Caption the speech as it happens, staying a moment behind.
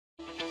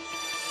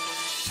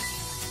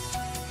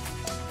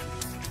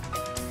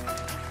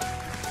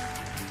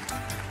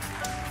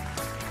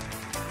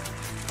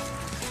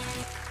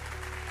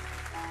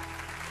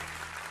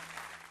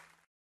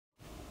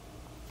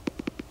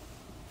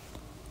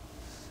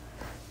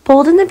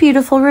Bold and the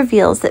Beautiful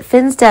reveals that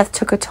Finn's death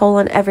took a toll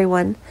on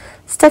everyone.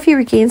 Steffi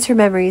regains her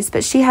memories,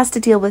 but she has to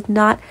deal with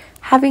not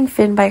having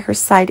Finn by her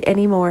side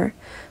anymore.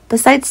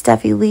 Besides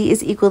Steffi, Lee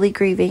is equally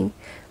grieving.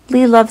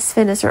 Lee loves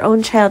Finn as her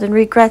own child and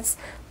regrets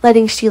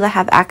letting Sheila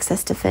have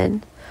access to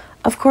Finn.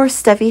 Of course,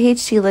 Steffi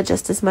hates Sheila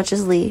just as much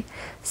as Lee.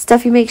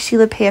 Steffi makes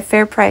Sheila pay a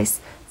fair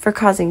price for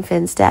causing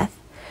Finn's death.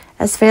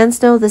 As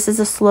fans know, this is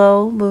a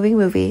slow-moving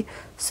movie,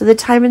 so the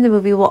time in the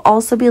movie will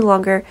also be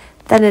longer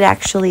than it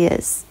actually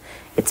is.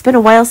 It's been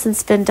a while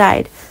since Finn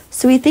died,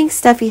 so we think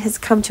Steffi has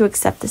come to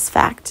accept this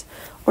fact.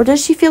 Or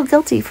does she feel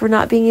guilty for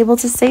not being able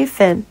to save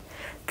Finn?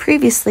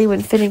 Previously,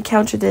 when Finn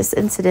encountered this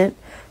incident,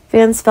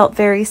 fans felt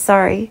very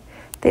sorry.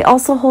 They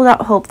also hold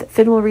out hope that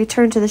Finn will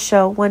return to the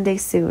show one day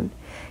soon.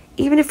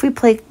 Even if we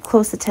pay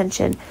close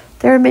attention,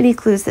 there are many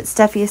clues that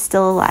Steffi is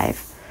still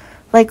alive.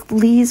 Like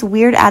Lee's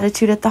weird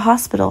attitude at the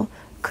hospital.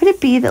 Could it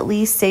be that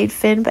Lee saved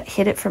Finn but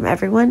hid it from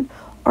everyone?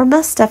 Or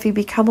must Steffi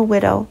become a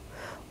widow?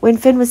 When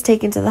Finn was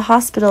taken to the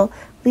hospital,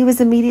 Lee was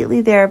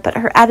immediately there, but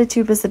her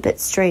attitude was a bit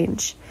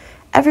strange.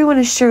 Everyone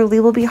is sure Lee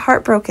will be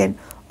heartbroken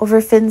over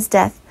Finn's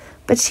death,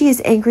 but she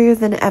is angrier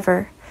than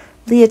ever.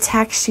 Lee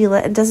attacks Sheila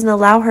and doesn't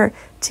allow her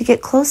to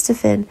get close to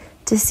Finn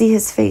to see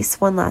his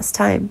face one last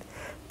time.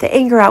 The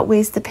anger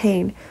outweighs the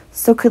pain,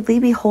 so could Lee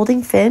be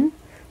holding Finn?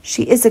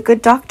 She is a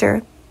good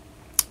doctor,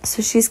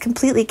 so she's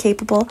completely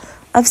capable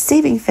of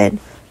saving Finn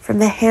from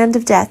the hand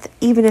of death,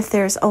 even if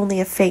there is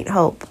only a faint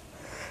hope.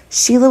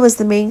 Sheila was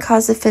the main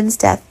cause of Finn's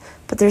death,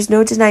 but there's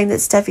no denying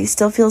that Steffi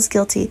still feels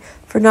guilty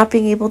for not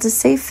being able to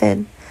save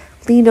Finn.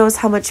 Lee knows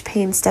how much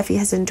pain Steffi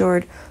has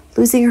endured,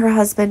 losing her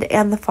husband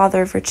and the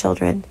father of her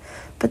children.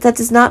 But that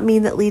does not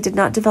mean that Lee did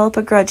not develop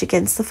a grudge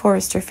against the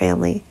Forrester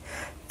family.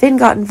 Finn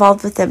got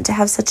involved with them to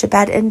have such a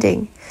bad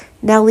ending.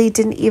 Now Lee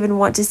didn't even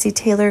want to see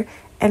Taylor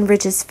and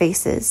Ridge's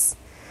faces.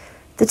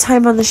 The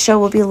time on the show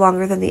will be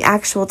longer than the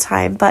actual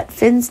time, but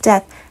Finn's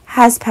death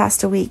has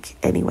passed a week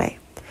anyway.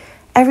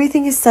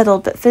 Everything is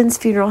settled, but Finn's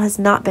funeral has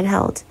not been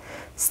held.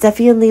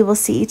 Steffi and Lee will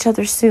see each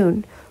other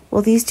soon.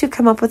 Will these two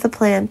come up with a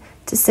plan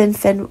to send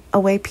Finn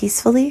away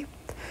peacefully?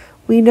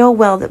 We know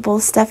well that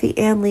both Steffi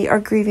and Lee are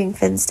grieving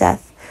Finn's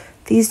death.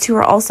 These two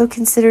are also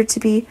considered to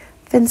be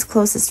Finn's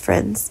closest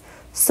friends,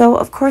 so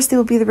of course they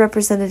will be the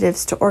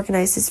representatives to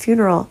organize his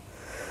funeral.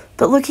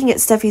 But looking at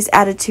Steffi's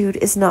attitude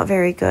is not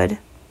very good.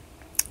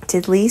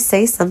 Did Lee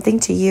say something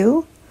to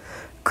you?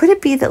 Could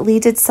it be that Lee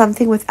did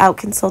something without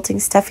consulting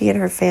Steffi and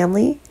her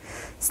family?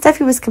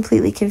 Steffi was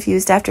completely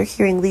confused after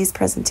hearing Lee's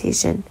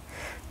presentation.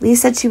 Lee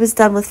said she was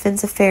done with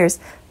Finn's affairs,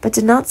 but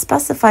did not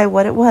specify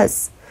what it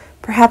was.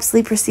 Perhaps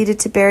Lee proceeded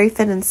to bury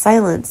Finn in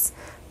silence.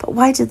 But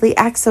why did Lee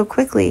act so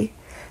quickly?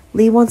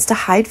 Lee wants to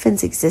hide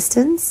Finn's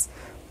existence?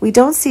 We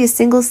don't see a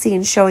single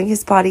scene showing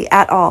his body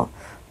at all.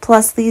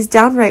 Plus, Lee's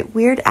downright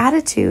weird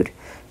attitude.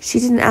 She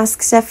didn't ask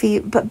Steffi,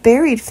 but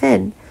buried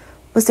Finn.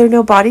 Was there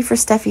no body for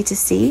Steffi to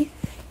see?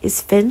 Is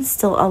Finn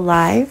still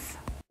alive?